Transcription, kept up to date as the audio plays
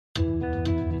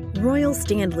Royal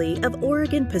Standley of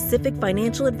Oregon Pacific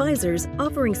Financial Advisors,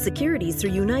 offering securities through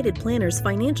United Planners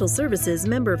Financial Services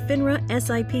member FINRA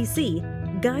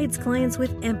SIPC, guides clients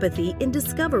with empathy in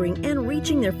discovering and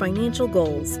reaching their financial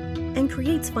goals, and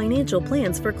creates financial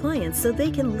plans for clients so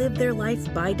they can live their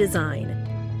life by design.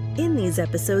 In these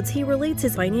episodes, he relates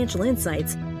his financial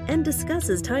insights and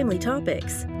discusses timely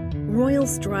topics. Royal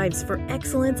strives for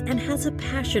excellence and has a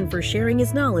passion for sharing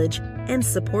his knowledge and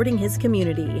supporting his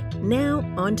community. Now,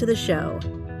 on to the show.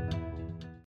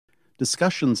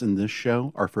 Discussions in this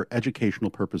show are for educational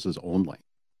purposes only.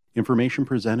 Information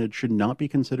presented should not be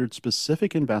considered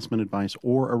specific investment advice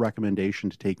or a recommendation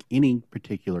to take any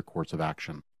particular course of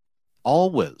action.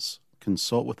 Always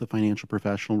consult with a financial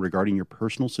professional regarding your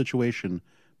personal situation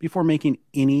before making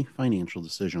any financial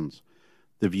decisions.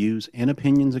 The views and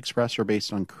opinions expressed are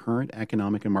based on current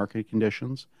economic and market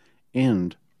conditions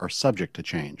and are subject to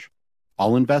change.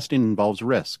 All investing involves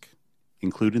risk,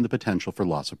 including the potential for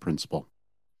loss of principal.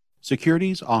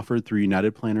 Securities offered through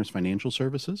United Planners Financial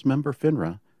Services, member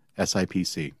FINRA,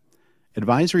 SIPC.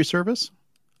 Advisory service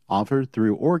offered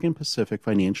through Oregon Pacific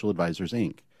Financial Advisors,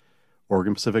 Inc.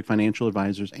 Oregon Pacific Financial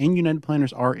Advisors and United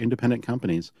Planners are independent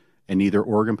companies, and neither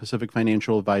Oregon Pacific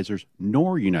Financial Advisors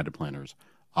nor United Planners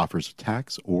offers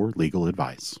tax or legal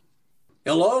advice.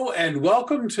 Hello and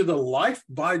welcome to the Life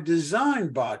by Design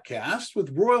podcast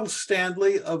with Royal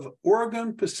Standley of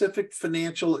Oregon Pacific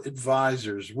Financial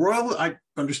Advisors. Royal, I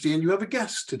understand you have a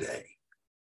guest today.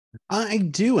 I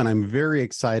do, and I'm very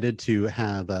excited to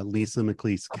have Lisa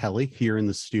McClease-Kelly here in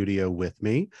the studio with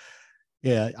me.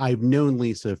 I've known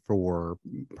Lisa for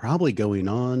probably going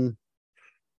on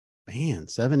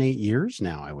 7-8 years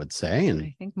now, I would say. And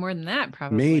I think more than that,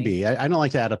 probably. Maybe. I don't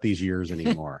like to add up these years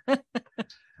anymore.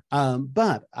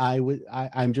 But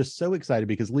I'm just so excited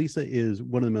because Lisa is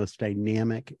one of the most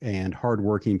dynamic and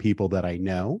hardworking people that I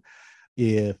know.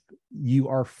 If you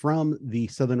are from the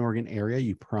Southern Oregon area,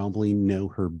 you probably know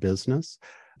her business,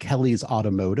 Kelly's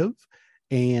Automotive.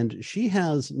 And she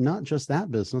has not just that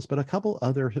business, but a couple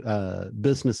other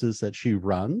businesses that she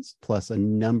runs, plus a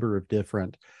number of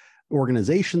different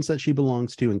organizations that she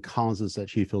belongs to and causes that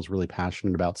she feels really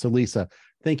passionate about. So Lisa,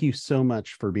 thank you so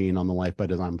much for being on the Life by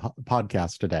Design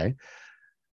podcast today.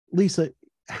 Lisa,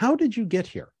 how did you get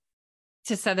here?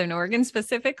 To Southern Oregon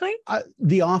specifically?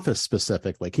 The office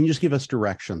specifically. Can you just give us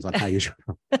directions on how you...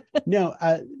 No,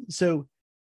 so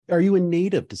are you a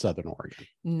native to Southern Oregon?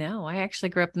 No, I actually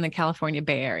grew up in the California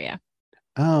Bay Area.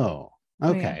 Oh,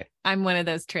 okay. I'm one of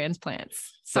those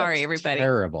transplants. Sorry, everybody.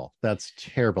 Terrible. That's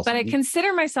terrible. But I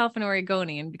consider myself an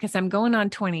Oregonian because I'm going on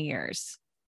 20 years.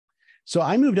 So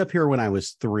I moved up here when I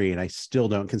was 3, and I still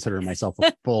don't consider myself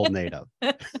a full native.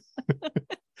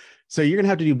 So you're going to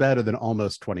have to do better than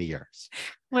almost 20 years.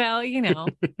 Well,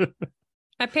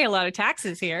 I pay a lot of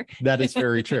taxes here. That is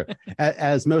very true,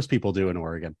 as most people do in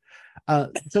Oregon.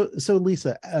 So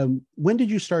Lisa, when did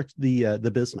you start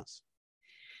the business?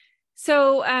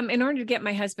 So in order to get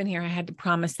my husband here, I had to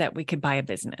promise that we could buy a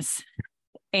business.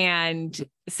 And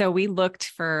so we looked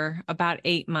for about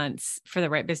 8 months for the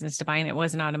right business to buy, and it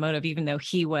wasn't automotive, even though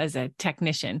he was a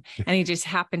technician. And he just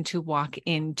happened to walk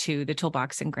into the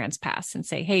toolbox in Grants Pass and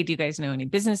say, "Hey, do you guys know any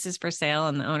businesses for sale?"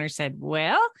 And the owner said,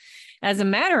 "Well, as a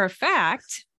matter of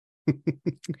fact,"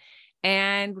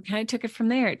 and we kind of took it from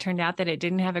there. It turned out that it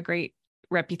didn't have a great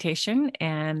reputation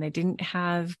and they didn't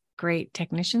have great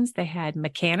technicians. They had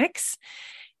mechanics.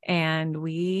 And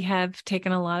we have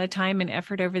taken a lot of time and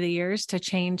effort over the years to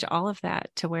change all of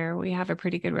that to where we have a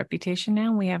pretty good reputation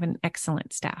now. We have an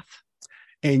excellent staff.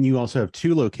 And you also have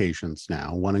 2 locations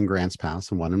now, one in Grants Pass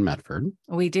and one in Medford.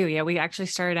 We do. Yeah. We actually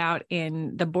started out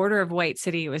in the border of White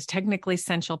City. It was technically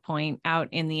Central Point, out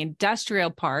in the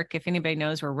industrial park. If anybody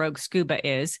knows where Rogue Scuba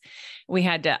is, I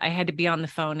had to be on the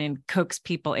phone and coax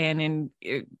people in and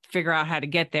figure out how to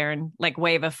get there and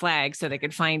wave a flag so they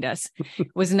could find us. It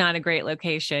was not a great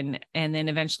location. And then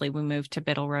eventually we moved to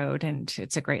Biddle Road, and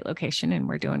it's a great location and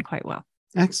we're doing quite well.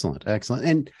 Excellent.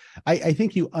 And I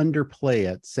think you underplay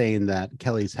it saying that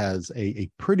Kelly's has a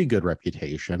pretty good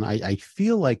reputation. I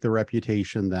feel like the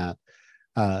reputation that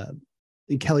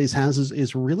Kelly's has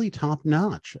is really top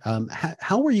notch.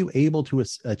 How were you able to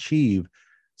achieve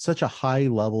such a high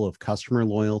level of customer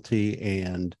loyalty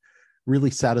and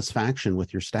really satisfaction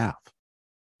with your staff?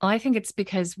 Well, I think it's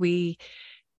because we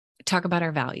talk about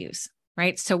our values.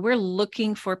 Right. So we're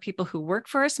looking for people who work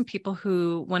for us and people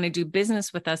who want to do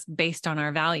business with us based on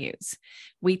our values.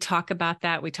 We talk about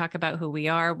that. We talk about who we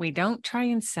are. We don't try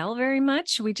and sell very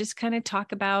much. We just kind of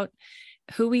talk about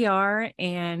who we are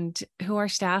and who our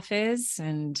staff is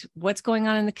and what's going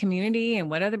on in the community and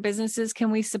what other businesses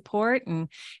can we support. And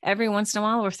every once in a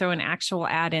while, we're throwing an actual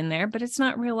ad in there, but it's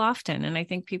not real often. And I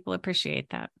think people appreciate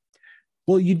that.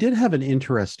 Well, you did have an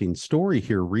interesting story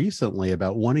here recently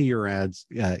about one of your ads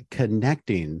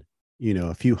connecting,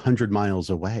 a few hundred miles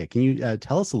away. Can you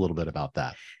tell us a little bit about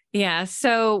that? Yeah.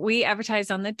 So we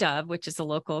advertised on the Dove, which is a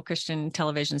local Christian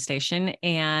television station.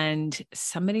 And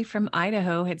somebody from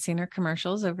Idaho had seen our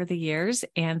commercials over the years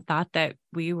and thought that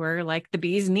we were like the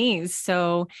bee's knees.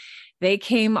 So they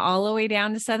came all the way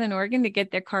down to Southern Oregon to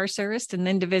get their car serviced and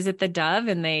then to visit the Dove.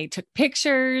 And they took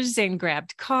pictures and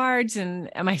grabbed cards.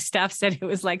 And my staff said it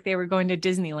was like they were going to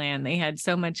Disneyland. They had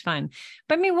so much fun.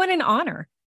 But I mean, what an honor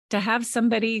to have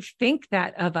somebody think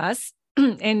that of us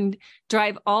and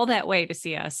drive all that way to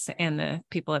see us and the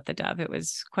people at the Dove. It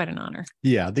was quite an honor.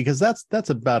 Yeah, because that's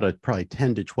about a probably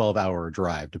 10 to 12 hour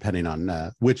drive, depending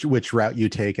on which route you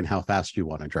take and how fast you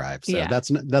want to drive. So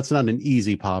that's not an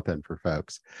easy pop in for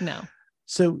folks. No.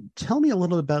 So tell me a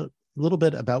little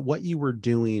bit about what you were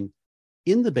doing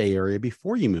in the Bay Area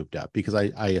before you moved up, because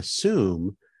I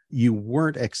assume you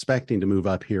weren't expecting to move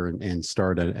up here and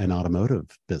start an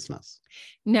automotive business.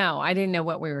 No, I didn't know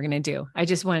what we were going to do. I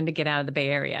just wanted to get out of the Bay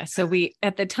Area. So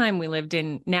at the time we lived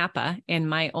in Napa, and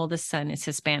my oldest son is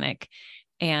Hispanic.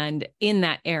 And in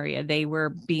that area, they were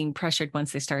being pressured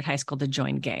once they started high school to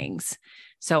join gangs.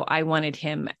 So I wanted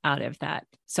him out of that.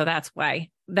 So that's why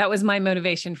that was my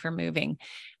motivation for moving.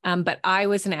 But I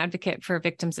was an advocate for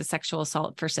victims of sexual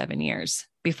assault for 7 years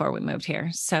before we moved here.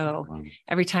 So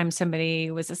every time somebody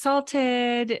was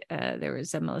assaulted, there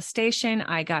was a molestation,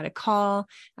 I got a call.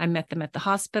 I met them at the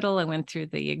hospital. I went through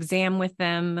the exam with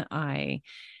them. I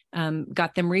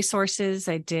got them resources.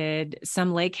 I did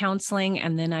some lay counseling,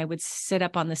 and then I would sit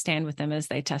up on the stand with them as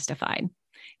they testified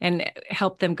and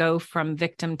help them go from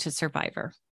victim to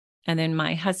survivor. And then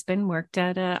my husband worked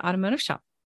at an automotive shop.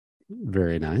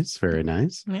 Very nice. Very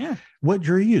nice. Yeah. What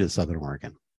drew you to Southern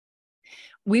Oregon?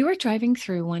 We were driving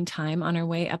through one time on our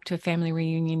way up to a family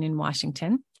reunion in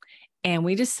Washington, and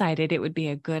we decided it would be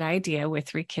a good idea with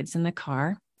 3 kids in the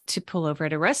car to pull over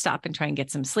at a rest stop and try and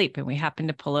get some sleep. And we happened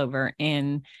to pull over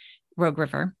in Rogue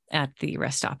River at the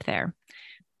rest stop there.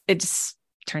 It just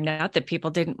turned out that people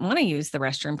didn't want to use the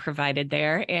restroom provided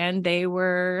there, and they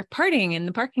were partying in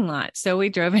the parking lot. So we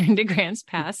drove into Grants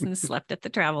Pass and slept at the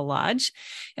Travel Lodge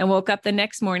and woke up the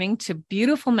next morning to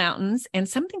beautiful mountains and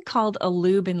something called a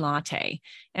lube and latte.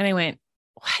 And I went,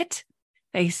 what?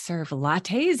 They serve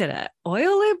lattes at an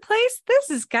oil lube place? This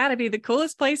has got to be the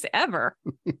coolest place ever.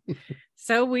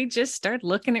 So we just started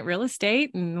looking at real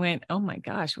estate and went, oh my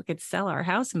gosh, we could sell our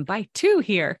house and buy 2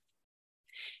 here.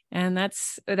 And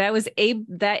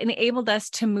that enabled us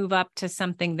to move up to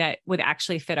something that would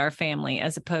actually fit our family,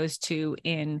 as opposed to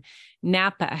in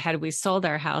Napa. Had we sold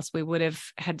our house, we would have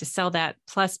had to sell that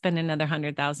plus spend another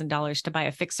 $100,000 to buy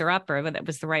a fixer-upper that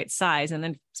was the right size, and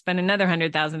then spend another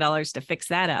 $100,000 to fix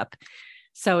that up.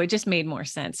 So it just made more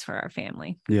sense for our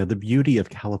family. Yeah, the beauty of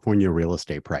California real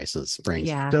estate prices brings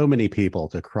so many people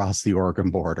to cross the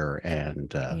Oregon border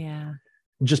and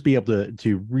just be able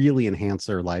to really enhance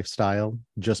their lifestyle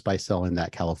just by selling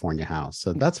that California house.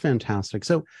 So that's fantastic.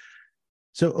 So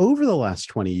over the last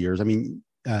 20 years, I mean,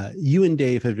 you and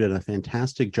Dave have done a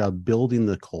fantastic job building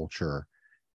the culture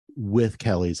with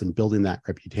Kelly's and building that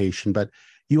reputation. But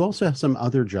you also have some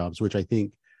other jobs, which I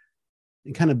think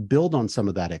kind of build on some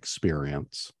of that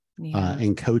experience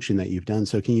and coaching that you've done.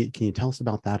 So can you tell us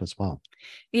about that as well?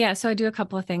 Yeah. So I do a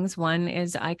couple of things. One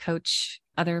is I coach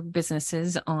other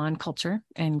businesses on culture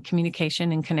and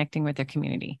communication and connecting with their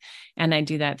community. And I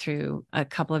do that through a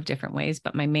couple of different ways,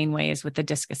 but my main way is with the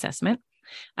DISC assessment.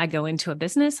 I go into a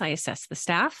business, I assess the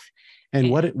staff.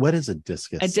 And what is a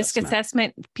DISC assessment? A DISC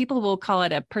assessment, people will call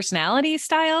it a personality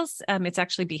styles. It's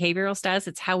actually behavioral styles.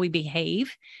 It's how we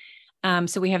behave.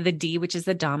 So we have the D, which is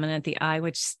the dominant, the I,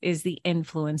 which is the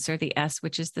influencer, the S,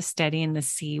 which is the steady, and the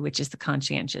C, which is the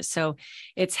conscientious. So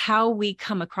it's how we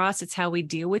come across, it's how we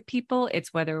deal with people.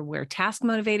 It's whether we're task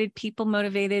motivated, people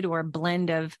motivated, or a blend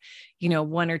of,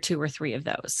 1 or 2 or 3 of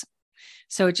those.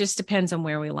 So it just depends on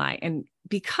where we lie. And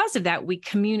because of that, we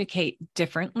communicate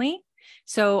differently.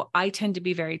 So I tend to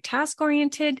be very task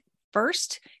oriented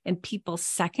first and people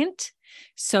second.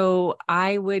 So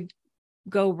I would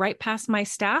go right past my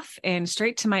staff and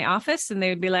straight to my office, and they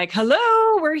would be like, hello,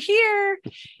 we're here.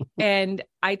 And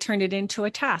I turned it into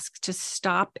a task to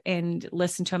stop and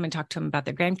listen to them and talk to them about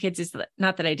their grandkids. It's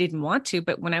not that I didn't want to,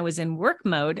 but when I was in work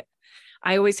mode,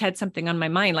 I always had something on my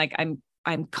mind. Like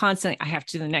I'm constantly, I have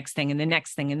to do the next thing and the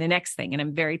next thing and the next thing. And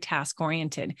I'm very task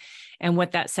oriented. And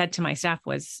what that said to my staff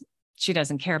was, she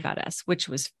doesn't care about us, which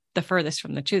was the furthest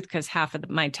from the truth, because half of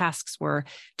my tasks were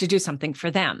to do something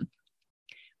for them.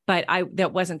 But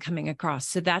that wasn't coming across.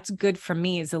 So that's good for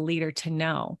me as a leader to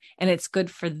know. And it's good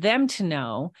for them to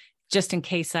know, just in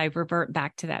case I revert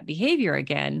back to that behavior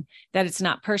again, that it's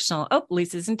not personal. Oh,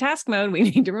 Lisa's in task mode. We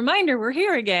need to remind her we're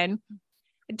here again.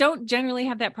 I don't generally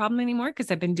have that problem anymore because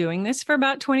I've been doing this for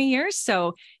about 20 years.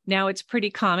 So now it's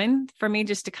pretty common for me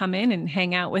just to come in and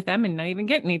hang out with them and not even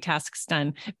get any tasks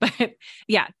done. But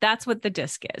yeah, that's what the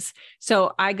DISC is.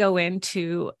 So I go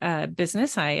into a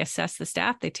business, I assess the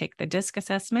staff, they take the DISC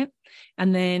assessment.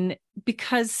 And then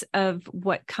because of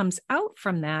what comes out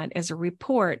from that is a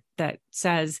report that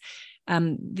says,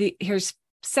 here's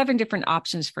 7 different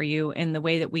options for you in the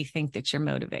way that we think that you're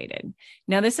motivated.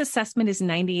 Now, this assessment is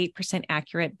 98%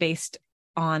 accurate based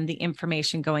on the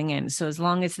information going in. So as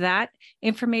long as that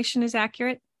information is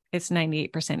accurate, it's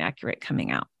 98% accurate coming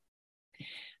out.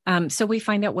 So we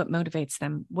find out what motivates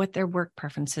them, what their work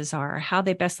preferences are, how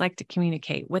they best like to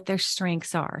communicate, what their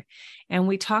strengths are. And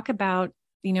we talk about,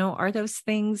 are those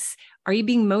things, are you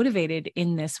being motivated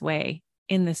in this way?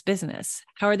 In this business?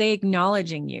 How are they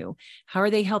acknowledging you? How are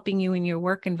they helping you in your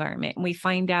work environment? And we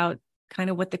find out kind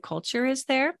of what the culture is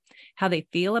there, how they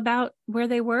feel about where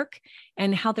they work,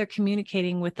 and how they're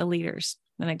communicating with the leaders.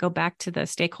 And I go back to the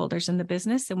stakeholders in the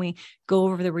business and we go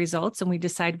over the results and we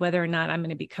decide whether or not I'm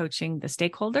going to be coaching the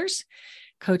stakeholders,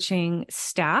 coaching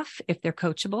staff if they're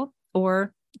coachable,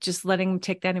 or just letting them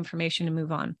take that information and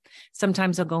move on.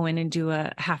 Sometimes I'll go in and do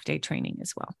a half-day training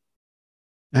as well.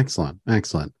 Excellent.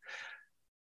 Excellent.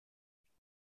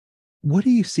 What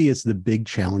do you see as the big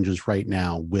challenges right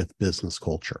now with business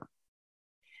culture?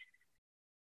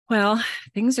 Well,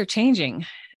 things are changing.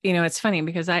 It's funny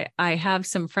because I have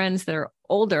some friends that are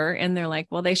older and they're like,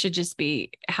 well, they should just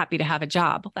be happy to have a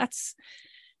job. Well,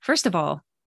 first of all,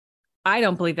 I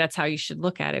don't believe that's how you should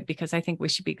look at it, because I think we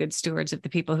should be good stewards of the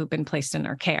people who've been placed in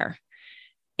our care.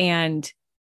 And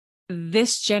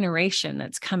this generation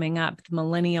that's coming up, the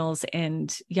millennials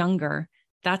and younger,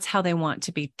 that's how they want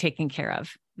to be taken care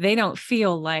of. They don't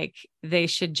feel like they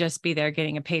should just be there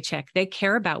getting a paycheck. They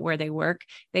care about where they work.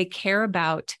 They care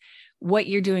about what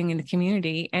you're doing in the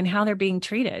community and how they're being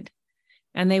treated.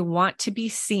 And they want to be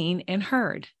seen and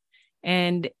heard.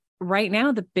 And right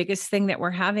now, the biggest thing that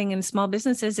we're having in small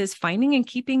businesses is finding and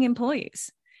keeping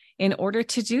employees. In order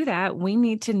to do that, we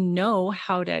need to know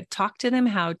how to talk to them,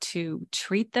 how to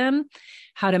treat them,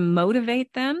 how to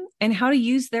motivate them, and how to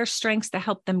use their strengths to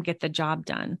help them get the job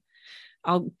done.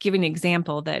 I'll give an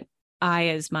example that I,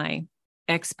 as my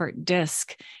expert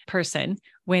DISC person,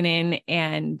 went in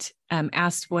and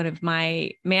asked one of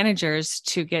my managers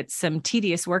to get some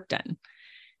tedious work done.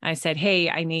 I said, hey,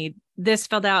 I need this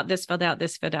filled out, this filled out,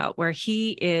 this filled out, where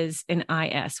he is an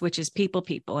IS, which is people,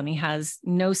 and he has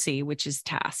no C, which is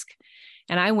task.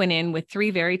 And I went in with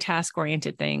 3 very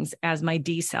task-oriented things as my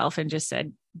D self and just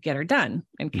said, get her done,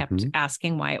 and kept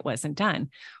asking why it wasn't done.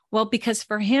 Well, because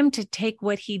for him to take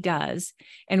what he does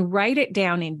and write it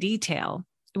down in detail,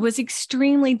 it was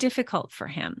extremely difficult for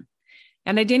him.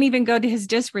 And I didn't even go to his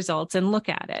DISC results and look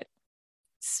at it.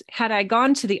 Had I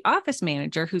gone to the office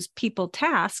manager, who's people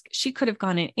task, she could have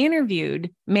gone and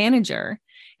interviewed manager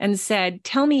and said,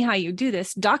 tell me how you do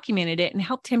this, documented it, and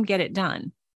helped him get it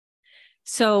done.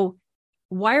 So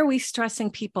why are we stressing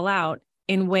people out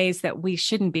in ways that we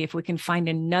shouldn't be if we can find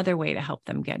another way to help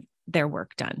them get their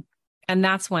work done? And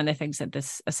that's one of the things that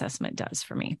this assessment does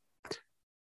for me.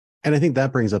 And I think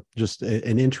that brings up just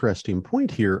an interesting point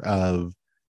here of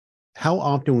how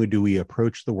often do we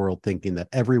approach the world thinking that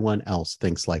everyone else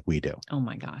thinks like we do? Oh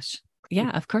my gosh. Yeah,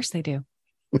 of course they do.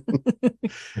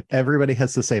 Everybody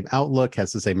has the same outlook,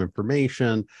 has the same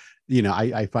information.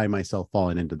 I find myself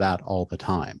falling into that all the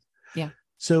time. Yeah.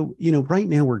 So, right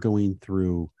now we're going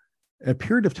through a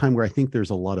period of time where I think there's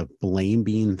a lot of blame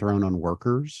being thrown on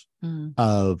workers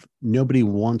of nobody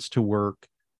wants to work.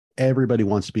 Everybody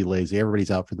wants to be lazy.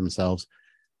 Everybody's out for themselves.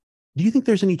 Do you think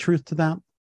there's any truth to that?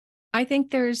 I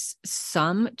think there's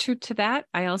some truth to that.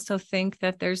 I also think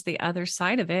that there's the other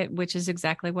side of it, which is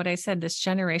exactly what I said. This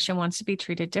generation wants to be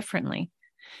treated differently.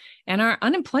 And our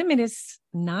unemployment is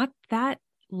not that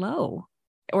low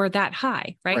or that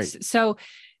high, right? So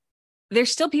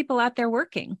there's still people out there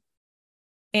working.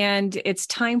 And it's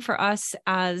time for us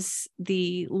as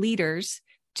the leaders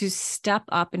to step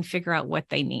up and figure out what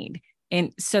they need,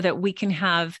 and so that we can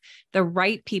have the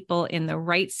right people in the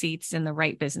right seats in the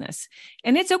right business.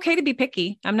 And it's okay to be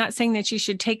picky. I'm not saying that you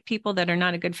should take people that are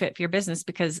not a good fit for your business,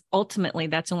 because ultimately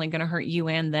that's only going to hurt you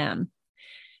and them.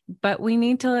 But we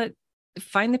need to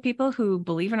find the people who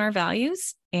believe in our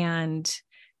values and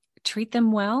treat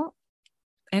them well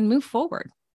and move forward.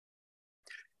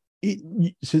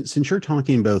 Since you're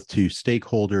talking both to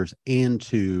stakeholders and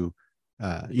to,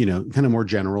 kind of more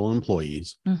general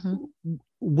employees,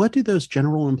 what do those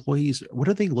general employees, what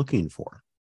are they looking for?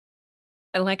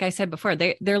 Like I said before,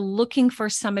 they're looking for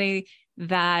somebody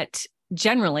that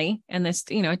generally, and this,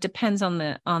 it depends on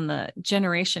the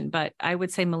generation, but I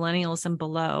would say millennials and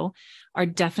below are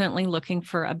definitely looking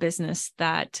for a business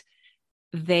that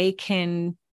they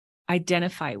can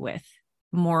identify with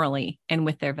morally and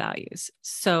with their values.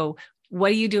 So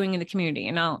what are you doing in the community?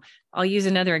 And I'll use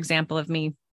another example of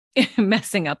me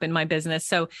messing up in my business.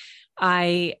 So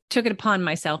I took it upon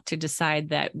myself to decide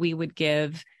that we would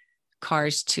give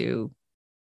cars to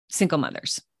single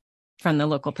mothers from the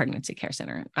local pregnancy care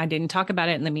center. I didn't talk about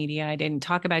it in the media. I didn't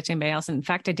talk about it to anybody else. In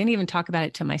fact, I didn't even talk about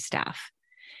it to my staff.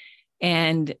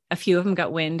 And a few of them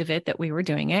got wind of it, that we were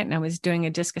doing it. And I was doing a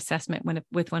disc assessment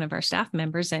with one of our staff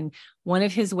members. And one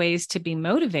of his ways to be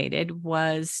motivated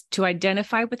was to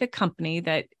identify with a company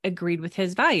that agreed with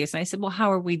his values. And I said, well,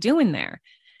 how are we doing there?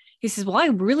 He says, well, I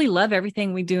really love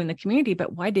everything we do in the community,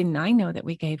 but why didn't I know that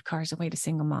we gave cars away to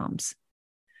single moms?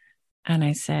 And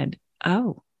I said,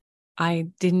 oh, I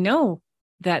didn't know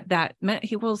that meant.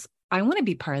 He was, I want to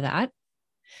be part of that.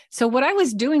 So what I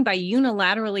was doing by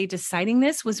unilaterally deciding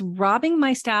this was robbing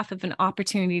my staff of an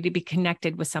opportunity to be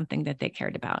connected with something that they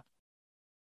cared about,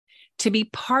 to be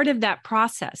part of that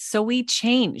process. So we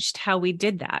changed how we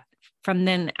did that from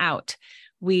then out.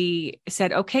 We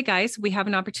said, okay, guys, we have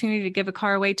an opportunity to give a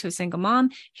car away to a single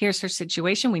mom. Here's her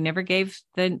situation. We never gave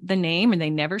the name, and they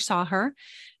never saw her.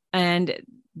 And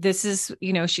this is,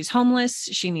 she's homeless.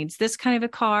 She needs this kind of a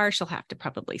car. She'll have to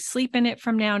probably sleep in it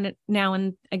from now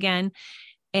and again.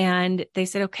 And they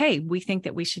said, okay, we think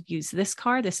that we should use this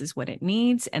car. This is what it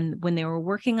needs. And when they were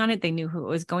working on it, they knew who it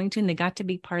was going to, and they got to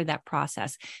be part of that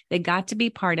process. They got to be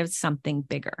part of something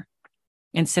bigger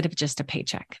instead of just a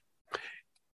paycheck.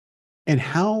 And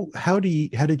how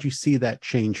did you see that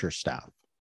change your staff?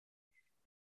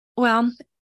 Well,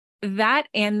 that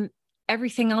and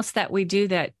everything else that we do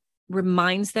that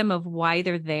reminds them of why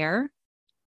they're there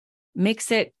makes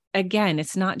it, again,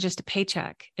 it's not just a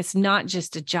paycheck. It's not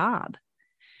just a job.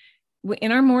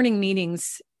 In our morning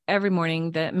meetings, every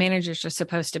morning, the managers are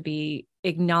supposed to be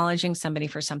acknowledging somebody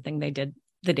for something they did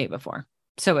the day before.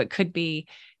 So it could be,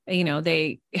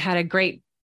 they had a great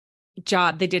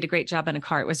job. They did a great job on a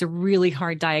car. It was a really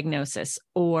hard diagnosis,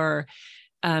 or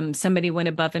somebody went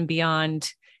above and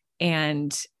beyond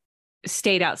and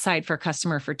stayed outside for a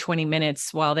customer for 20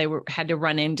 minutes while they had to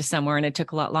run into somewhere and it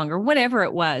took a lot longer, whatever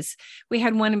it was. We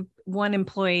had one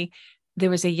employee. There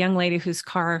was a young lady whose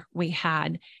car we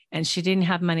had, and she didn't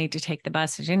have money to take the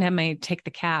bus. She didn't have money to take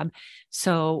the cab.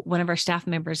 So one of our staff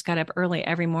members got up early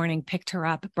every morning, picked her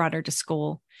up, brought her to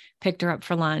school, picked her up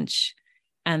for lunch,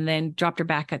 and then dropped her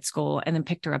back at school, and then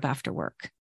picked her up after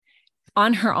work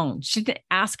on her own. She didn't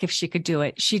ask if she could do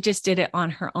it. She just did it on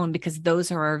her own because those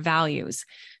are our values.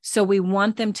 So we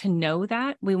want them to know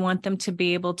that. We want them to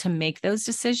be able to make those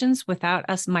decisions without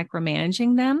us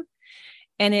micromanaging them.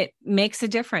 And it makes a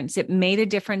difference. It made a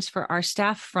difference for our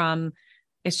staff from,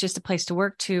 it's just a place to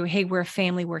work, to, hey, we're a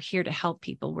family. We're here to help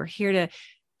people. We're here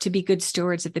to be good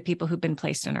stewards of the people who've been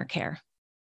placed in our care.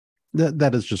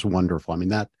 That is just wonderful. I mean,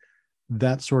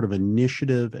 that sort of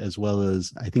initiative, as well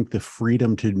as I think the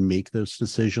freedom to make those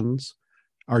decisions,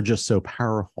 are just so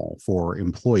powerful for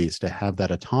employees to have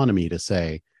that autonomy to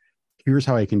say, here's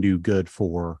how I can do good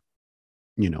for,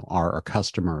 our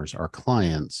customers, our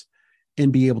clients,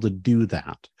 and be able to do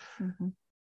that. Mm-hmm.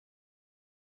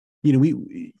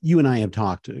 You and I have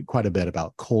talked quite a bit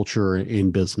about culture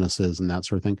in businesses and that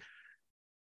sort of thing.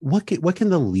 What can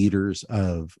the leaders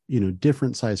of,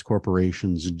 different size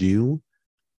corporations do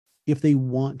if they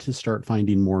want to start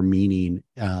finding more meaning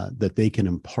that they can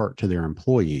impart to their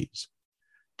employees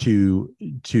to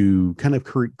kind of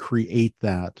create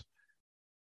that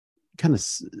kind of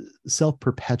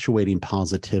self-perpetuating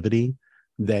positivity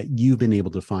that you've been able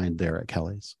to find there at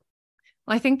Kelly's?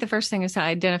 Well, I think the first thing is to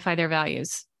identify their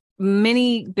values.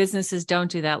 Many businesses don't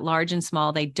do that, large and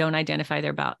small. They don't identify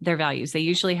their values. They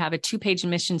usually have a 2-page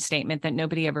mission statement that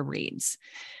nobody ever reads.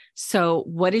 So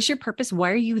what is your purpose? Why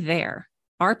are you there?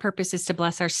 Our purpose is to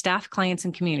bless our staff, clients,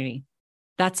 and community.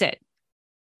 That's it.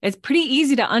 It's pretty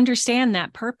easy to understand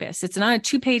that purpose. It's not a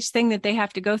 2-page thing that they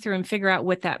have to go through and figure out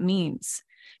what that means.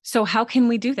 So how can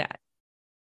we do that?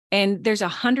 And there's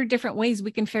 100 different ways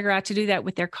we can figure out to do that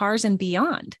with their cars and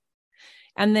beyond.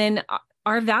 And then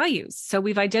our values. So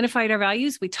we've identified our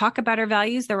values. We talk about our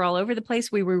values. They're all over the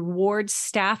place. We reward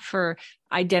staff for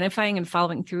identifying and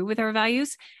following through with our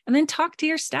values. And then talk to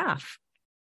your staff.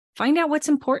 Find out what's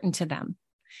important to them.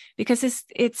 Because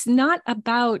it's not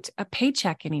about a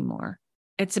paycheck anymore.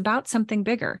 It's about something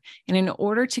bigger. And in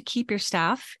order to keep your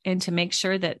staff and to make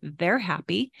sure that they're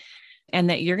happy and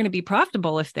that you're going to be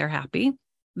profitable if they're happy,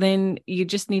 then you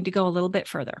just need to go a little bit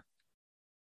further.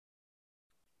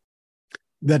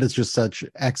 That is just such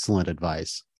excellent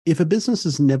advice. If a business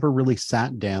has never really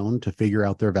sat down to figure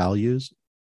out their values,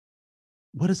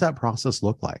 what does that process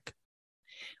look like?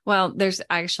 Well,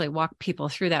 I actually walk people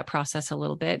through that process a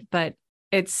little bit, but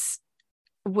it's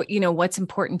what's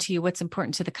important to you, what's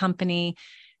important to the company.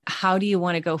 How do you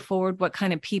want to go forward? What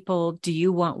kind of people do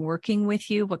you want working with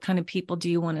you? What kind of people do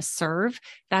you want to serve?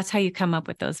 That's how you come up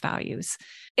with those values.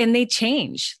 And they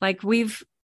change. Like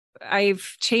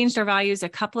I've changed our values a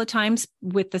couple of times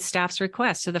with the staff's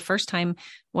request. So the first time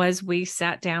was we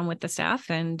sat down with the staff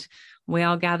and we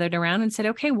all gathered around and said,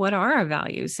 okay, what are our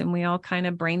values? And we all kind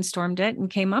of brainstormed it and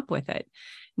came up with it.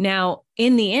 Now,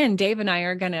 in the end, Dave and I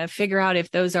are going to figure out if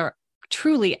those are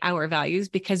truly our values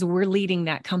because we're leading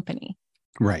that company.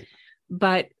 Right.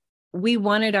 But we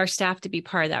wanted our staff to be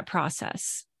part of that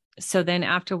process. So then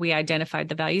after we identified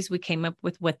the values, we came up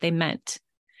with what they meant.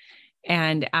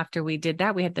 And after we did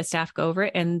that, we had the staff go over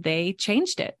it and they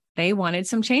changed it. They wanted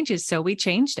some changes. So we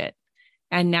changed it.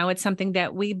 And now it's something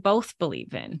that we both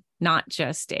believe in, not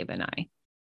just Dave and I.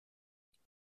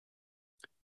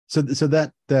 So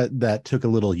that took a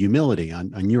little humility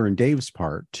on your and Dave's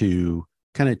part to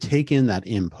kind of take in that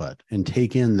input and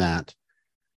take in that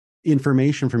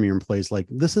information from your employees. Like,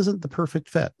 this isn't the perfect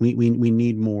fit. We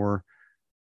need more.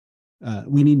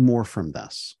 We need more from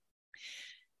this.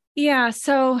 Yeah.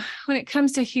 So when it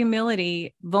comes to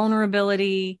humility,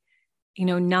 vulnerability,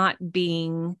 not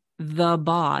being the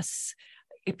boss,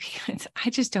 I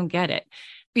just don't get it.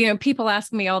 People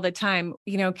ask me all the time,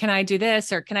 can I do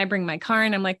this or can I bring my car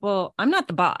in? I'm like, well, I'm not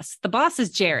the boss. The boss is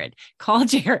Jared. Call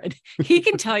Jared. He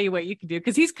can tell you what you can do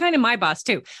because he's kind of my boss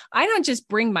too. I don't just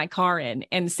bring my car in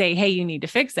and say, hey, you need to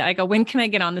fix it. I go, when can I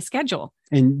get on the schedule?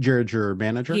 And Jared's your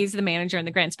manager? He's the manager in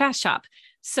the Grants Pass shop.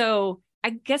 So I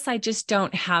guess I just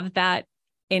don't have that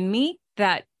in me,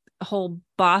 that whole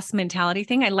boss mentality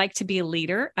thing. I like to be a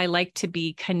leader. I like to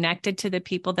be connected to the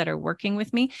people that are working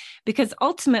with me because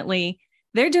ultimately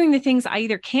they're doing the things I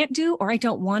either can't do or I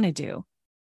don't want to do.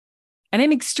 And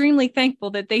I'm extremely thankful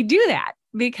that they do that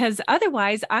because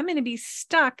otherwise I'm going to be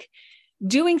stuck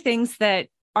doing things that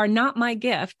are not my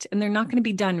gift and they're not going to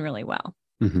be done really well.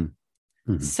 Mm-hmm.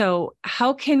 Mm-hmm. So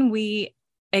how can we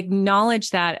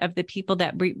acknowledge that of the people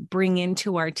that bring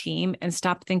into our team and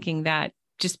stop thinking that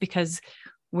just because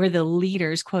we're the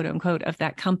leaders, quote unquote, of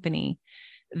that company,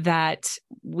 that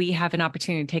we have an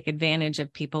opportunity to take advantage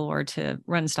of people or to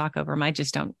run stock over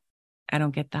them. I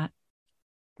don't get that.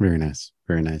 Very nice.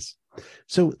 Very nice.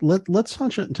 So let's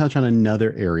touch on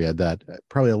another area that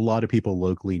probably a lot of people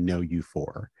locally know you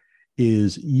for,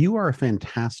 is you are a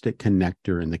fantastic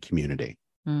connector in the community.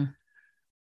 Mm.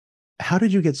 How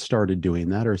did you get started doing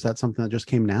that? Or is that something that just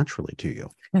came naturally to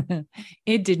you?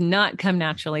 It did not come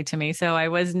naturally to me. So I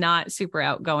was not super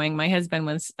outgoing. My husband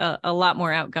was a lot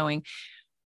more outgoing.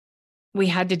 We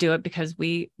had to do it because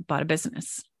we bought a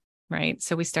business, right?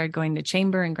 So we started going to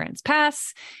Chamber and Grants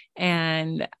Pass,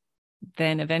 and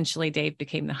then eventually Dave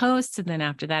became the host. And then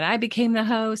after that, I became the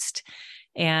host.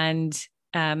 And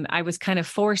I was kind of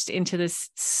forced into this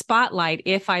spotlight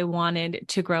if I wanted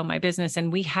to grow my business.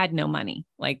 And we had no money,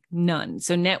 like none.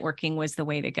 So networking was the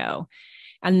way to go.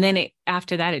 And then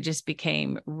after that, it just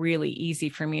became really easy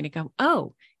for me to go,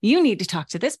 oh, you need to talk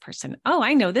to this person. Oh,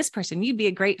 I know this person. You'd be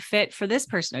a great fit for this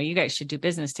person. Oh, you guys should do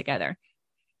business together.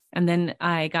 And then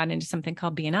I got into something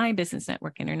called BNI, Business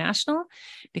Network International,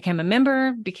 became a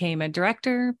member, became a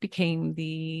director, became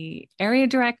the area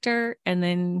director, and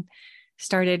then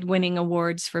started winning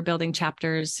awards for building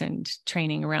chapters and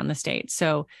training around the state.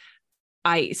 So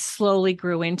I slowly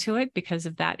grew into it because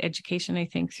of that education, I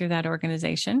think, through that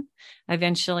organization. I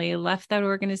eventually left that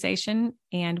organization.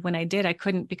 And when I did, I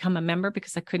couldn't become a member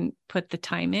because I couldn't put the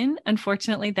time in,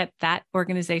 unfortunately, that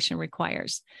organization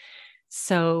requires.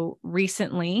 So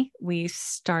recently, we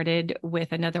started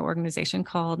with another organization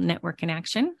called Network in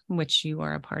Action, which you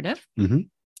are a part of. Mm-hmm.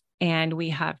 And we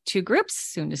have 2 groups,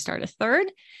 soon to start a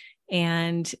third.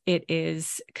 And it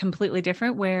is completely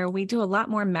different, where we do a lot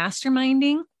more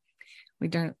masterminding. We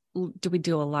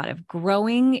do a lot of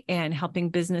growing and helping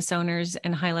business owners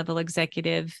and high-level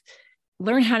executives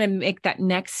learn how to make that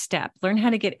next step, learn how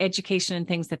to get education in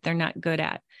things that they're not good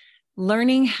at,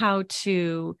 learning how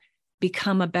to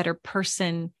become a better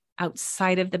person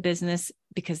outside of the business,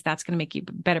 because that's going to make you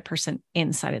a better person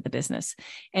inside of the business.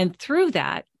 And through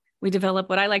that, we develop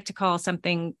what I like to call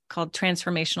something called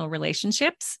transformational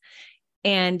relationships.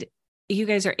 And you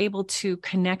guys are able to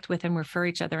connect with and refer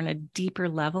each other on a deeper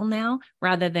level now,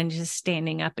 rather than just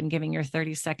standing up and giving your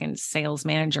 30-second sales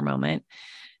manager moment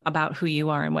about who you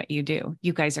are and what you do.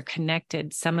 You guys are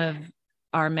connected. Some of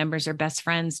our members are best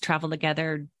friends, travel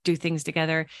together, do things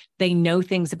together. They know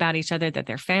things about each other that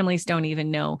their families don't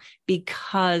even know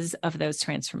because of those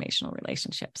transformational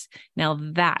relationships. Now,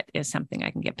 that is something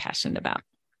I can get passionate about.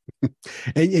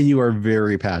 And you are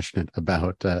very passionate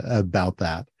about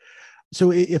that.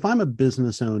 So if I'm a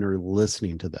business owner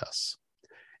listening to this,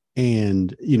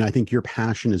 and I think your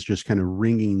passion is just kind of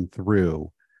ringing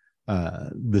through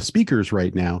the speakers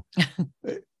right now,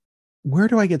 where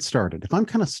do I get started? If I'm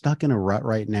kind of stuck in a rut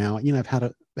right now,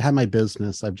 I've had my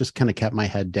business, I've just kind of kept my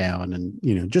head down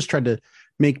and just tried to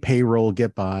make payroll,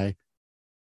 get by.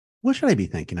 What should I be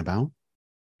thinking about?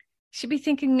 Should be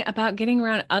thinking about getting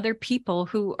around other people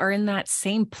who are in that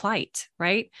same plight,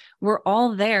 right? We're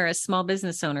all there as small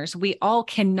business owners. We all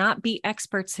cannot be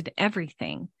experts at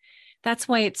everything. That's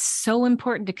why it's so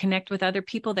important to connect with other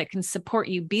people that can support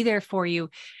you, be there for you,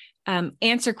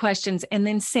 answer questions, and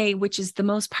then say, which is the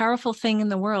most powerful thing in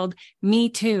the world, me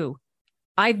too.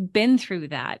 I've been through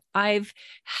that. I've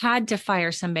had to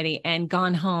fire somebody and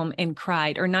gone home and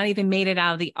cried, or not even made it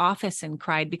out of the office and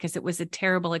cried because it was a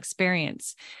terrible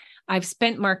experience. I've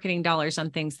spent marketing dollars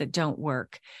on things that don't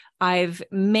work. I've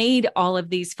made all of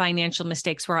these financial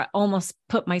mistakes where I almost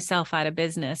put myself out of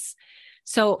business.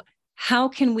 So how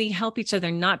can we help each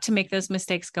other not to make those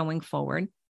mistakes going forward?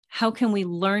 How can we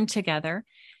learn together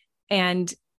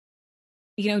and,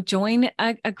 join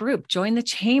a group, join the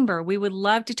chamber? We would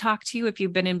love to talk to you if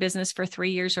you've been in business for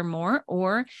 3 years or more,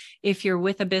 or if you're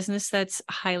with a business that's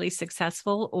highly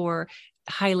successful or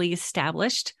highly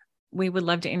established. We would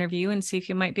love to interview and see if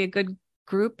you might be a good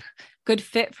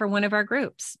fit for one of our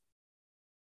groups.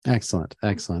 Excellent.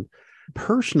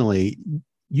 Personally,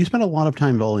 you spent a lot of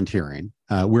time volunteering.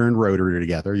 We're in Rotary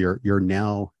together. You're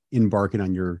now embarking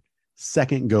on your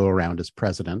second go around as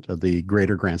president of the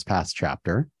Greater Grants Pass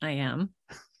chapter. I am.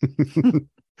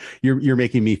 You're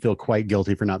making me feel quite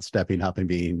guilty for not stepping up and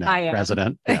being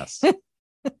president. Yes.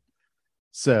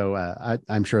 So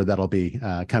I'm sure that'll be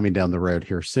coming down the road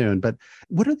here soon. But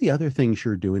what are the other things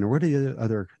you're doing, or what are the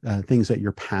other things that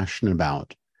you're passionate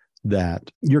about that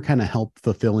you're kind of help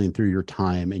fulfilling through your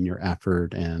time and your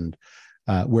effort, and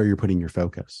where you're putting your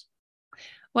focus?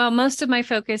 Well, most of my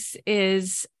focus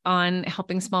is on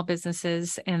helping small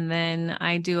businesses. And then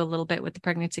I do a little bit with the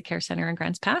Pregnancy Care Center in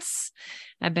Grants Pass.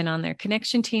 I've been on their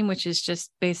connection team, which is just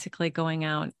basically going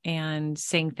out and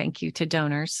saying thank you to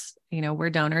donors. We're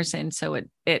donors. And so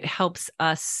it helps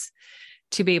us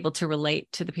to be able to relate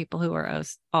to the people who are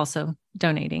also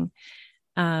donating.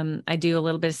 I do a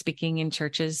little bit of speaking in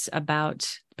churches about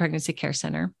the Pregnancy Care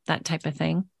Center, that type of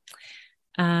thing.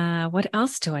 What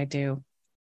else do I do?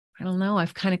 I don't know.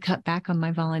 I've kind of cut back on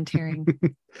my volunteering.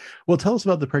 Well, tell us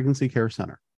about the Pregnancy Care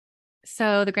Center.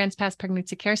 So the Grants Pass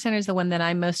Pregnancy Care Center is the one that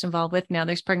I'm most involved with. Now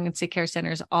there's pregnancy care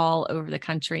centers all over the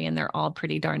country, and they're all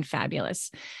pretty darn fabulous.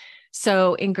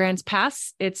 So in Grants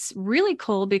Pass, it's really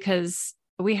cool because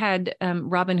we had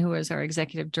Robin, who was our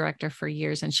executive director for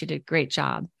years, and she did a great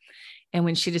job. And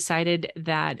when she decided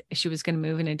that she was going to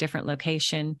move in a different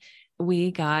location,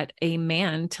 we got a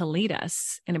man to lead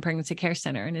us in a pregnancy care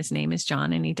center, and his name is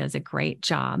John, and he does a great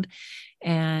job.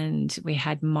 And we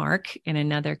had Mark in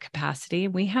another capacity.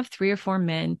 We have 3 or 4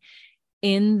 men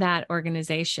in that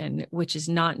organization, which is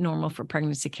not normal for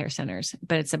pregnancy care centers,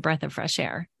 but it's a breath of fresh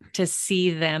air to see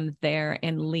them there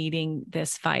and leading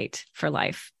this fight for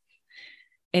life.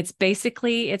 It's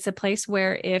a place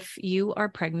where if you are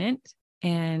pregnant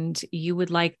and you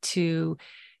would like to,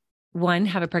 one,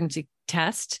 have a pregnancy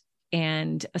test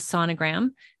and a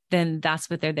sonogram, then that's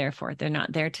what they're there for. They're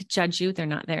not there to judge you. They're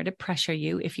not there to pressure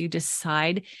you. If you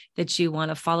decide that you want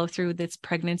to follow through with this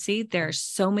pregnancy, there are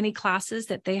so many classes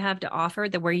that they have to offer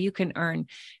that where you can earn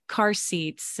car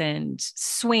seats and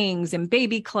swings and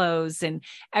baby clothes and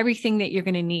everything that you're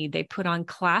going to need. They put on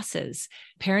classes,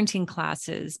 parenting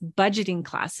classes, budgeting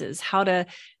classes, how to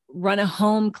run a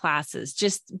home classes,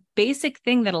 just basic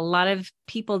thing that a lot of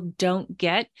people don't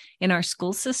get in our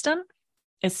school system.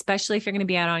 Especially if you're going to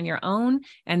be out on your own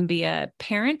and be a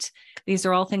parent. These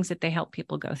are all things that they help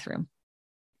people go through.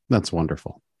 That's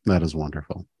wonderful. That is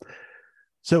wonderful.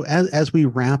 So as we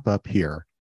wrap up here,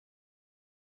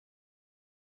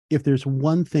 if there's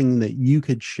one thing that you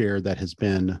could share that has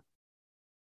been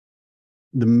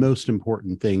the most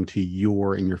important thing to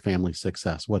your and your family's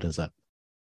success, what is it?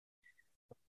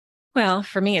 Well,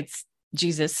 for me, it's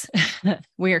Jesus.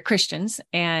 We are Christians,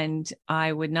 and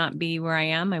I would not be where I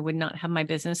am. I would not have my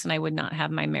business, and I would not have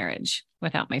my marriage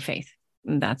without my faith.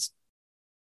 And that's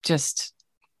just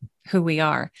who we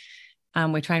are.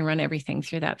 We try and run everything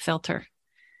through that filter.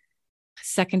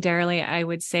 Secondarily, I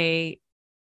would say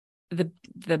the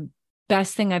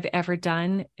best thing I've ever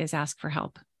done is ask for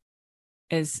help,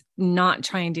 is not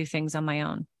try and do things on my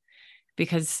own,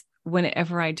 because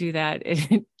whenever I do that,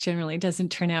 it generally doesn't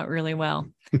turn out really well.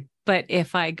 But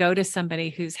if I go to somebody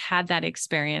who's had that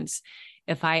experience,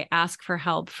 if I ask for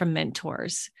help from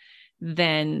mentors,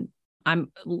 then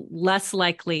I'm less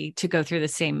likely to go through the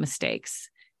same mistakes.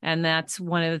 And that's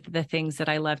one of the things that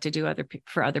I love to do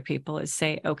for other people, is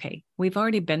say, okay, we've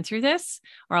already been through this,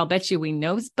 or I'll bet you we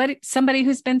know somebody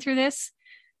who's been through this.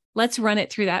 Let's run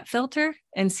it through that filter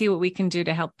and see what we can do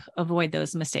to help avoid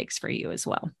those mistakes for you as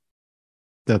well.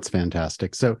 That's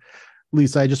fantastic. So,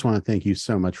 Lisa, I just want to thank you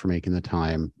so much for making the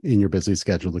time in your busy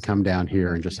schedule to come down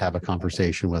here and just have a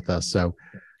conversation with us. So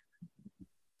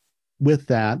with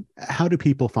that, how do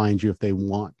people find you if they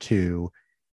want to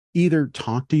either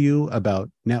talk to you about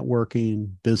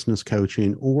networking, business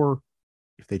coaching, or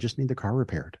if they just need their car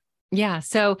repaired? Yeah.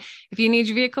 So if you need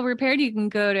your vehicle repaired, you can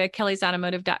go to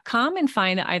kellysautomotive.com and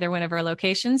find either one of our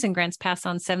locations in Grants Pass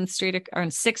on 7th Street or on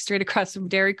 6th Street across from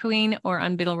Dairy Queen, or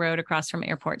on Biddle Road across from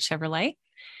Airport Chevrolet.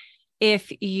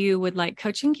 If you would like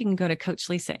coaching, you can go to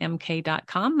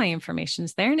coachlisamk.com. My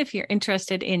information's there. And if you're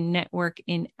interested in Network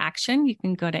in Action, you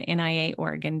can go to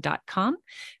niaoregon.com,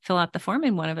 fill out the form,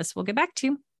 and one of us will get back to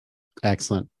you.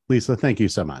 Excellent. Lisa, thank you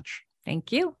so much.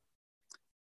 Thank you.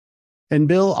 And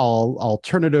Bill, I'll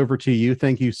turn it over to you.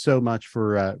 Thank you so much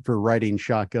for riding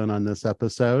shotgun on this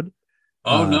episode.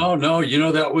 Oh,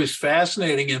 no. That was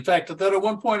fascinating. In fact, I thought at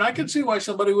one point I could see why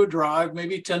somebody would drive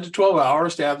maybe 10 to 12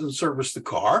 hours to have them service the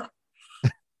car.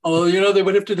 Although, they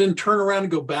would have to then turn around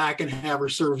and go back and have her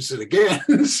service it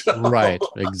again. So. Right.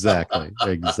 Exactly.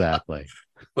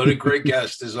 But a great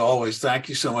guest as always. Thank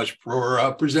you so much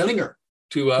for presenting her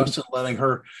to us and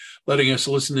letting us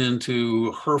listen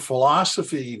into her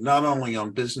philosophy, not only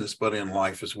on business, but in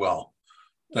life as well.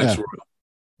 Thanks, Royal.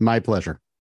 My pleasure.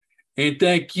 And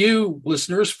thank you,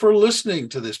 listeners, for listening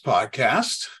to this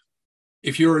podcast.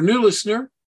 If you're a new listener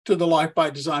to the Life by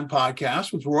Design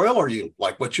podcast with Royal, or you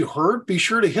like what you heard, be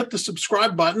sure to hit the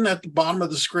subscribe button at the bottom of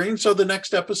the screen so the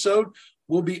next episode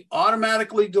will be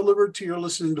automatically delivered to your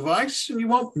listening device and you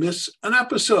won't miss an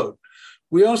episode.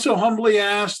 We also humbly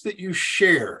ask that you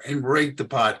share and rate the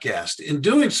podcast. In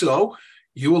doing so,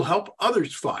 you will help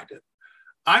others find it.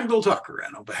 I'm Bill Tucker,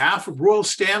 and on behalf of Royal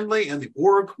Stanley and the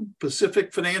Oregon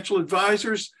Pacific Financial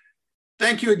Advisors,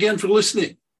 thank you again for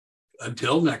listening.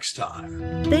 Until next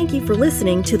time. Thank you for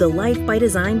listening to the Life by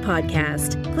Design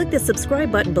podcast. Click the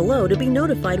subscribe button below to be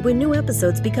notified when new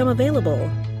episodes become available.